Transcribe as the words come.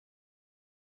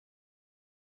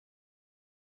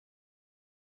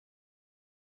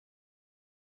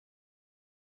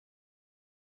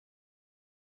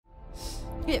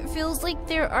It feels like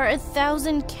there are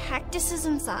 1,000 cactuses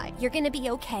inside. You're gonna be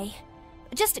okay.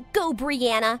 Just go,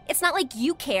 Brianna. It's not like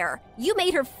you care. You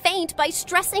made her faint by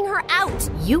stressing her out.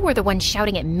 You were the one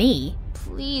shouting at me.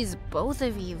 Please, both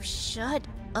of you, shut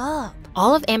up.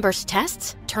 All of Amber's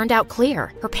tests turned out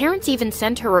clear. Her parents even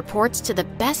sent her reports to the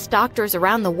best doctors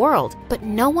around the world, but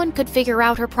no one could figure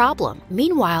out her problem.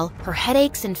 Meanwhile, her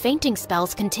headaches and fainting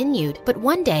spells continued. But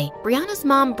one day, Brianna's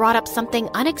mom brought up something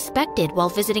unexpected while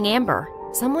visiting Amber.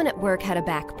 Someone at work had a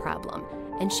back problem,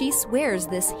 and she swears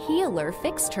this healer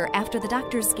fixed her after the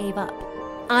doctors gave up.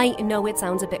 I know it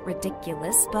sounds a bit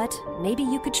ridiculous, but maybe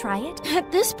you could try it?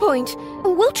 At this point,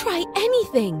 we'll try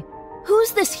anything.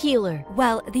 Who's this healer?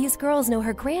 Well, these girls know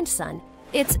her grandson.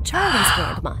 It's Charlie's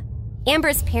grandma.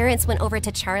 Amber's parents went over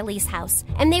to Charlie's house,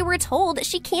 and they were told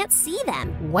she can't see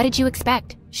them. What did you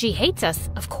expect? She hates us,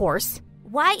 of course.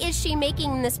 Why is she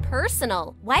making this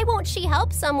personal? Why won't she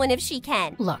help someone if she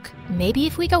can? Look, maybe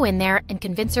if we go in there and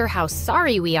convince her how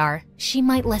sorry we are, she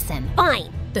might listen.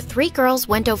 Fine. The three girls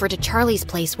went over to Charlie's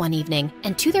place one evening,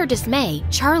 and to their dismay,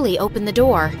 Charlie opened the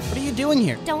door. What are you doing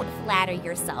here? Don't flatter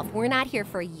yourself. We're not here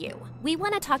for you. We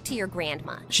want to talk to your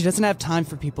grandma. She doesn't have time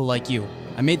for people like you.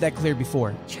 I made that clear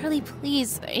before. Charlie,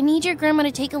 please, I need your grandma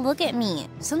to take a look at me.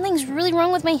 Something's really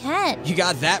wrong with my head. You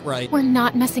got that right. We're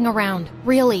not messing around,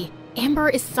 really. Amber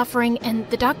is suffering, and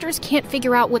the doctors can't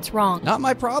figure out what's wrong. Not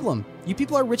my problem. You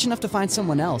people are rich enough to find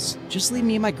someone else. Just leave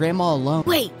me and my grandma alone.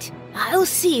 Wait, I'll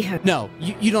see her. No,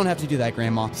 you don't have to do that,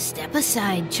 Grandma. Step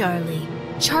aside, Charlie.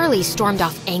 Charlie stormed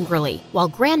off angrily, while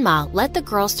Grandma led the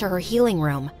girls to her healing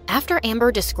room. After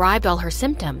Amber described all her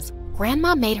symptoms,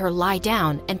 Grandma made her lie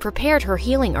down and prepared her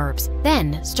healing herbs,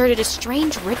 then started a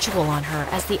strange ritual on her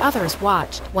as the others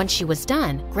watched. Once she was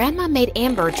done, Grandma made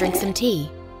Amber drink some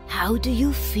tea. How do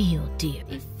you feel, dear?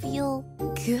 I feel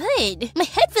good. My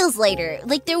head feels lighter,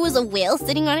 like there was a whale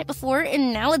sitting on it before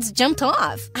and now it's jumped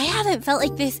off. I haven't felt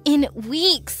like this in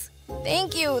weeks.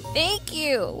 Thank you, thank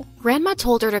you. Grandma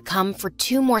told her to come for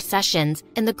 2 more sessions,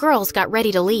 and the girls got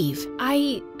ready to leave.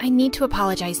 I need to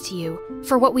apologize to you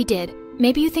for what we did.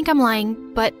 Maybe you think I'm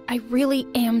lying, but I really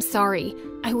am sorry.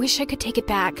 I wish I could take it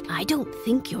back. I don't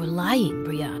think you're lying,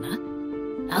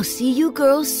 Brianna. I'll see you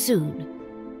girls soon.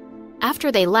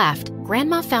 After they left,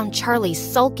 Grandma found Charlie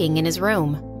sulking in his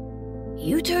room.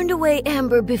 You turned away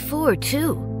Amber before,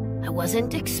 too. I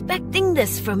wasn't expecting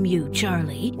this from you,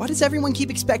 Charlie. Why does everyone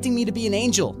keep expecting me to be an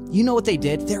angel? You know what they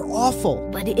did. They're awful.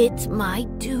 But it's my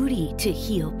duty to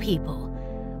heal people,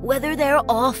 whether they're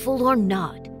awful or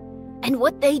not. And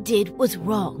what they did was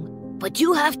wrong. But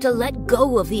you have to let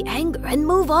go of the anger and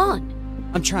move on.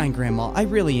 I'm trying, Grandma. I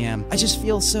really am. I just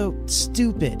feel so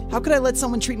stupid. How could I let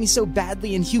someone treat me so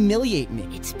badly and humiliate me?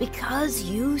 It's because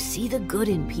you see the good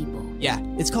in people. Yeah,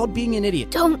 it's called being an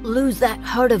idiot. Don't lose that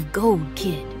heart of gold,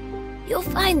 kid. You'll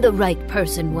find the right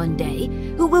person one day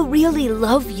who will really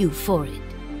love you for it.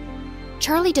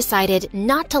 Charlie decided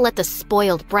not to let the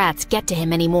spoiled brats get to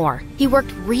him anymore. He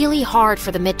worked really hard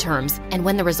for the midterms, and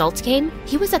when the results came,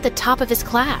 he was at the top of his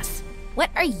class.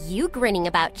 What are you grinning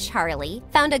about, Charlie?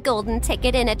 Found a golden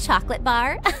ticket in a chocolate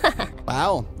bar?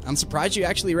 Wow, I'm surprised you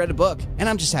actually read a book. And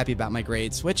I'm just happy about my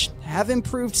grades, which have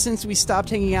improved since we stopped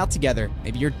hanging out together.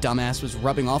 Maybe your dumbass was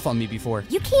rubbing off on me before.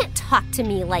 You can't talk to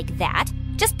me like that.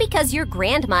 Just because your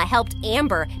grandma helped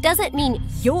Amber doesn't mean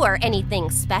you're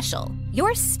anything special.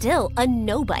 You're still a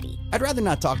nobody. I'd rather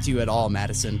not talk to you at all,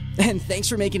 Madison. And thanks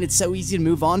for making it so easy to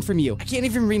move on from you. I can't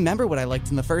even remember what I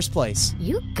liked in the first place.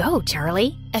 You go,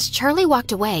 Charlie. As Charlie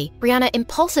walked away, Brianna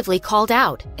impulsively called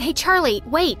out, "Hey, Charlie,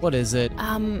 wait." What is it?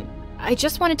 I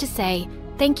just wanted to say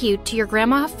thank you to your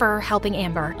grandma for helping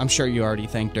Amber. I'm sure you already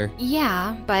thanked her.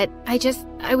 Yeah, but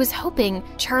I was hoping,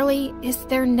 Charlie, is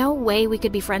there no way we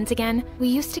could be friends again? We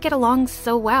used to get along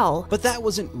so well. But that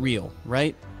wasn't real,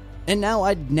 right? And now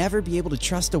I'd never be able to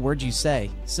trust a word you say.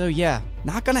 So yeah,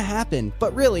 not gonna happen.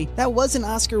 But really, that was an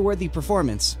Oscar-worthy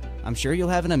performance. I'm sure you'll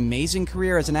have an amazing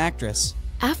career as an actress.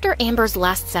 After Amber's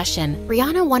last session,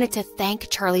 Brianna wanted to thank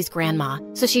Charlie's grandma,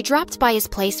 so she dropped by his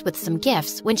place with some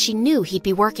gifts when she knew he'd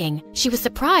be working. She was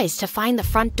surprised to find the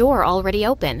front door already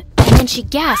open, and then she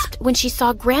gasped when she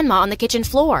saw Grandma on the kitchen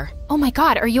floor. Oh my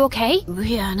God, are you okay?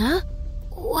 Brianna,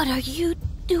 what are you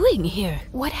doing here?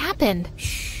 What happened?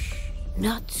 Shh,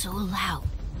 not so loud.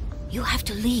 You have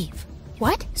to leave.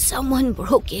 What? Someone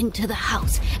broke into the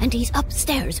house, and he's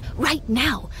upstairs right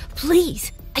now.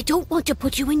 Please. I don't want to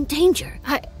put you in danger.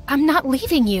 I'm not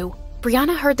leaving you.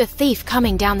 Brianna heard the thief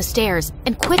coming down the stairs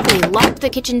and quickly locked the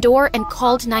kitchen door and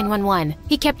called 911.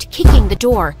 He kept kicking the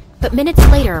door, But minutes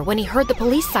later, when he heard the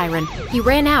police siren, he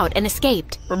ran out and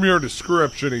escaped. From your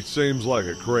description, he seems like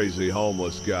a crazy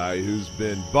homeless guy who's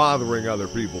been bothering other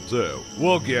people too.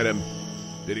 We'll get him.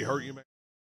 Did he hurt you, man?